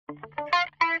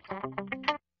Hey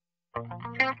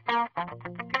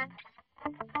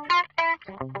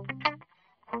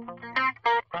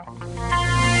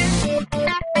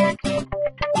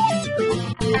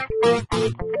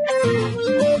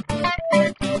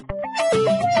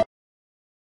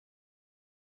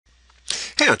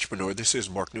entrepreneur, this is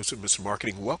Mark Newsom, Mr.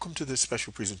 Marketing. Welcome to this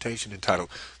special presentation entitled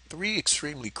Three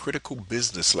Extremely Critical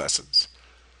Business Lessons.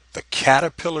 The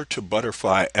Caterpillar to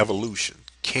Butterfly Evolution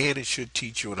can and should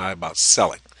teach you and I about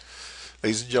selling.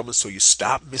 Ladies and gentlemen, so you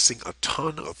stop missing a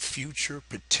ton of future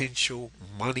potential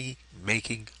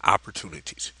money-making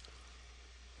opportunities.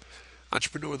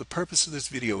 Entrepreneur, the purpose of this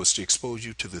video is to expose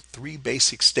you to the three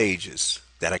basic stages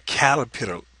that a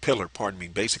caterpillar,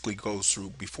 basically goes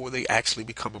through before they actually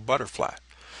become a butterfly,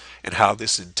 and how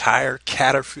this entire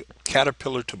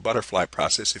caterpillar to butterfly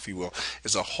process, if you will,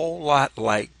 is a whole lot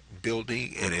like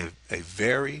building a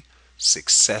very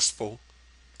successful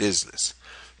business.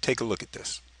 Take a look at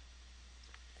this.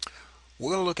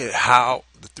 We're going to look at how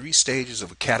the three stages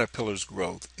of a caterpillar's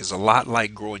growth is a lot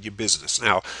like growing your business.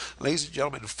 Now, ladies and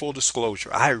gentlemen, in full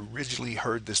disclosure, I originally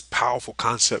heard this powerful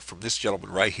concept from this gentleman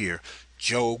right here,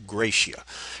 Joe Gracia.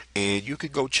 And you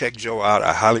can go check Joe out.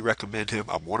 I highly recommend him.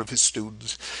 I'm one of his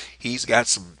students. He's got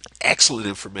some excellent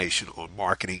information on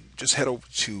marketing. Just head over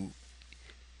to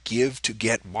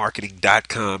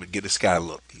givetogetmarketing.com and give this guy a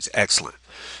look. He's excellent.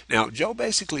 Now, Joe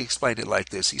basically explained it like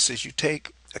this. He says you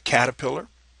take a caterpillar,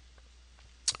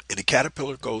 and the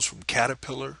caterpillar goes from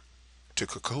caterpillar to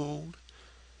cocoon,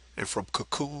 and from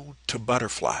cocoon to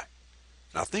butterfly.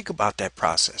 Now think about that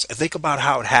process, and think about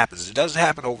how it happens. It doesn't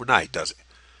happen overnight, does it?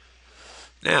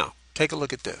 Now, take a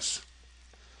look at this.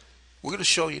 We're going to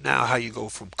show you now how you go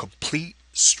from complete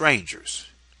strangers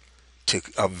to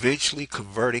eventually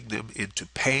converting them into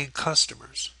paying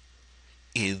customers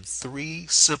in three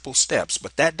simple steps.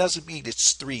 But that doesn't mean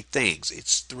it's three things.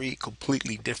 It's three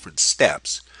completely different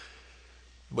steps.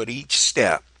 But each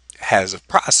step has a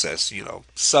process,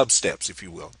 sub-steps, if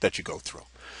you will, that you go through.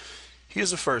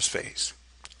 Here's the first phase.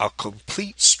 A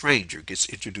complete stranger gets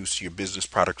introduced to your business,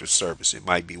 product, or service. It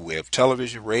might be web,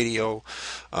 television, radio,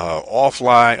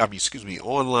 online,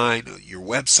 your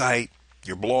website,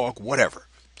 your blog, whatever.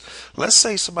 Let's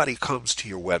say somebody comes to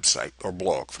your website or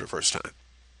blog for the first time,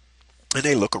 and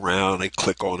they look around, they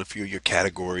click on a few of your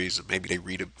categories, and maybe they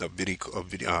read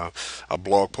a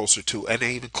blog post or two, and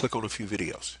they even click on a few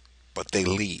videos, but they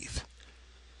leave.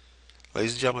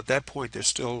 Ladies and gentlemen, at that point, they're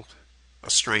still a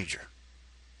stranger.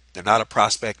 They're not a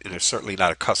prospect, and they're certainly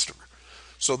not a customer.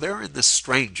 So they're in the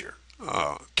stranger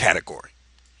category.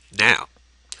 Now,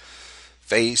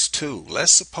 phase two.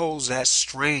 Let's suppose that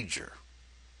stranger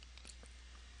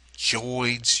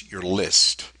joins your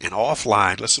list. And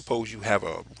offline, let's suppose you have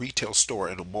a retail store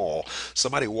in a mall.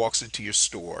 Somebody walks into your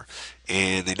store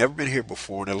and they've never been here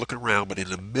before, and they're looking around, but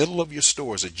in the middle of your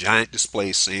store is a giant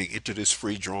display saying enter this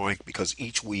free drawing, because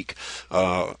each week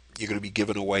you're going to be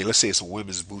giving away, let's say it's a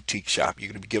women's boutique shop, you're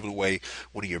going to be giving away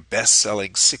one of your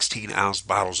best-selling 16-ounce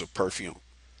bottles of perfume.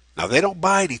 Now, they don't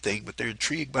buy anything, but they're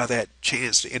intrigued by that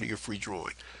chance to enter your free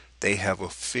drawing. They have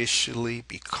officially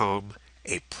become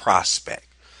a prospect.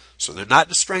 So they're not in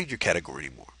the stranger category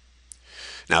anymore.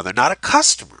 Now, they're not a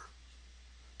customer,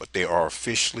 but they are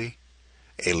officially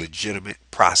a legitimate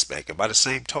prospect. And by the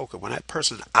same token, when that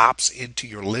person opts into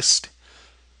your list,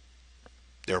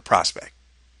 they're a prospect.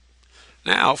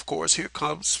 Now, of course, here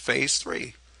comes phase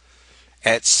three.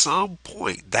 At some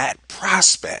point, that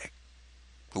prospect,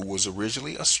 who was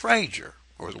originally a stranger,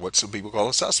 or what some people call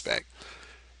a suspect,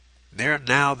 they're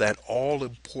now that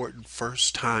all-important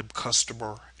first-time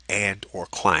customer and or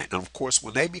client. And of course,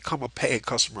 when they become a paying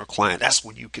customer or client, that's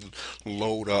when you can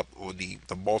load up on the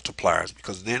multipliers,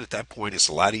 because then at that point it's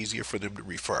a lot easier for them to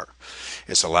refer.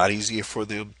 It's a lot easier for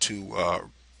them to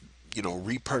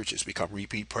repurchase, become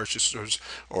repeat purchasers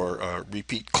or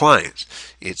repeat clients.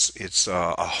 It's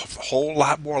a whole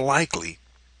lot more likely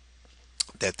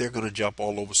that they're going to jump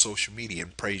all over social media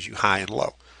and praise you high and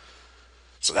low.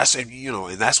 So that's, and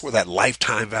that's where that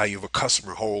lifetime value of a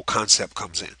customer whole concept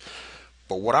comes in.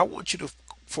 But what I want you to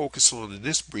focus on in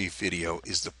this brief video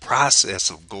is the process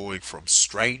of going from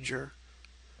stranger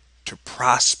to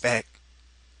prospect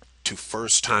to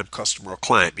first-time customer or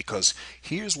client, because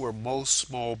here's where most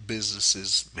small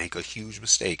businesses make a huge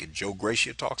mistake. And Joe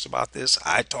Gracia talks about this,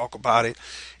 I talk about it,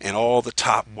 and all the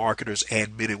top marketers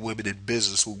and men and women in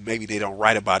business who maybe they don't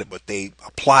write about it, but they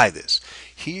apply this.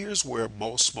 Here's where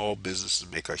most small businesses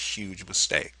make a huge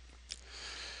mistake.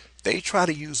 They try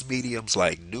to use mediums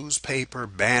like newspaper,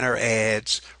 banner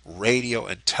ads, radio,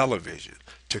 and television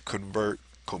to convert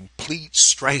complete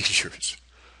strangers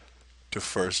to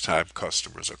first-time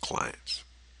customers or clients.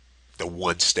 The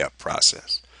one-step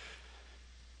process.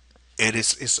 And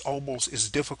it's almost as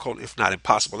difficult, if not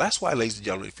impossible. That's why, ladies and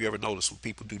gentlemen, if you ever notice when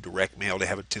people do direct mail, they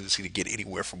have a tendency to get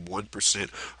anywhere from 1%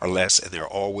 or less, and they're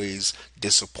always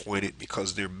disappointed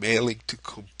because they're mailing to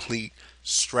complete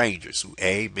strangers who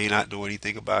A, may not know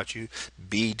anything about you,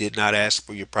 B, did not ask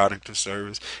for your product or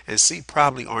service, and C,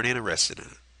 probably aren't interested in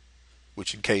it.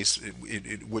 Which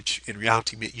in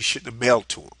reality meant you shouldn't have mailed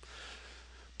to them.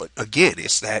 But again,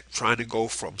 it's that trying to go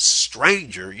from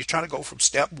stranger, you're trying to go from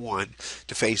step one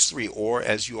to phase three. Or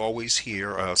as you always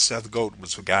hear, Seth Godin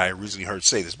was a guy I originally heard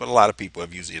say this, but a lot of people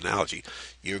have used the analogy.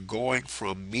 You're going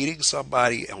from meeting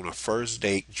somebody on a first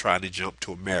date and trying to jump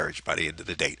to a marriage by the end of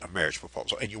the date, a marriage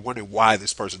proposal. And you're wondering why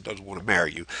this person doesn't want to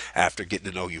marry you after getting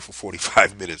to know you for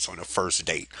 45 minutes on a first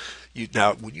date.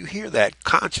 Now, when you hear that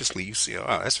consciously, you say, oh,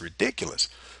 that's ridiculous.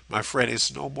 My friend,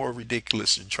 it's no more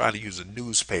ridiculous than trying to use a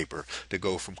newspaper to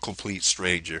go from complete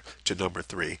stranger to number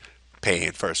three,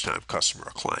 paying first time customer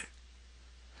or client.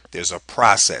 There's a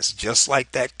process. Just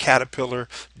like that caterpillar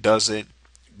doesn't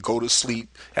go to sleep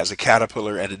as a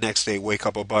caterpillar and the next day wake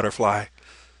up a butterfly.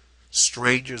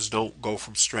 Strangers don't go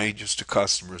from strangers to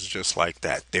customers just like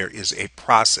that. There is a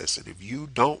process. And if you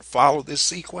don't follow this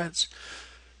sequence,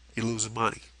 you're losing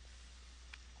money.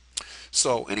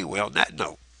 So anyway, on that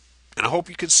note, and I hope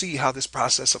you can see how this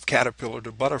process of caterpillar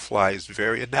to butterfly is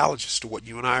very analogous to what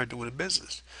you and I are doing in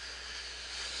business.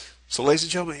 So ladies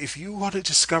and gentlemen, if you want to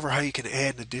discover how you can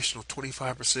add an additional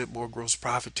 25% more gross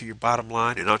profit to your bottom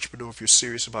line, an entrepreneur, if you're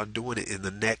serious about doing it in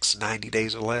the next 90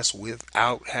 days or less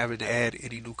without having to add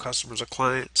any new customers or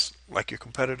clients like your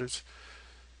competitors,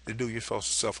 then do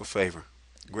yourself a favor.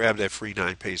 Grab that free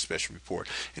 9-page special report.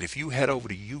 And if you head over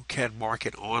to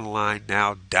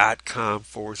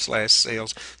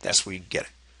youcanmarketonlinenow.com/sales, that's where you can get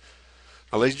it.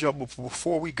 Now, ladies and gentlemen,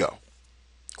 before we go,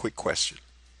 quick question.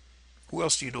 Who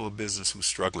else do you know in business who's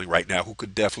struggling right now who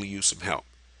could definitely use some help?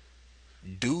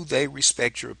 Do they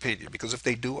respect your opinion? Because if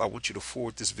they do, I want you to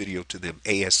forward this video to them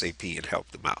ASAP and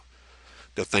help them out.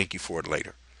 They'll thank you for it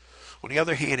later. On the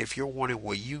other hand, if you're wondering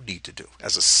what you need to do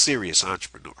as a serious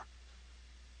entrepreneur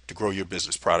to grow your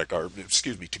business product, or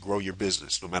excuse me, to grow your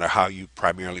business, no matter how you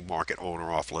primarily market on or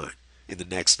offline, in the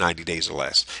next 90 days or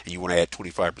less, and you want to add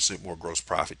 25% more gross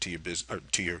profit to your business, or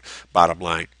to your bottom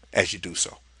line as you do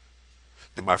so,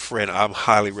 then my friend, I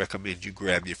highly recommend you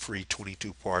grab your free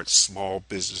 22-part Small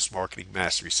Business Marketing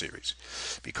Mastery Series,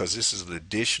 because this is an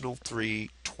additional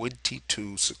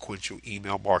 22 sequential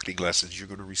email marketing lessons you're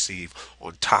going to receive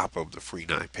on top of the free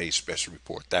 9-page special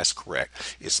report. That's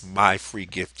correct. It's my free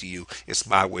gift to you. It's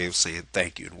my way of saying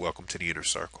thank you and welcome to the inner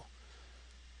circle.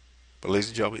 But ladies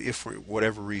and gentlemen, if for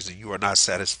whatever reason you are not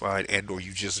satisfied and or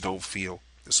you just don't feel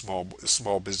the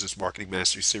Small Business Marketing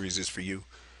Mastery Series is for you,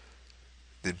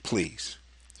 then please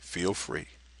feel free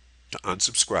to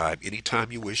unsubscribe anytime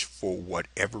you wish for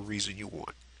whatever reason you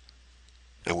want,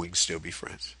 and we can still be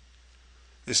friends.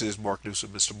 This is Mark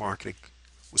Newsom, Mr. Marketing.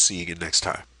 We'll see you again next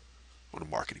time on the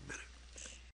Marketing Minute.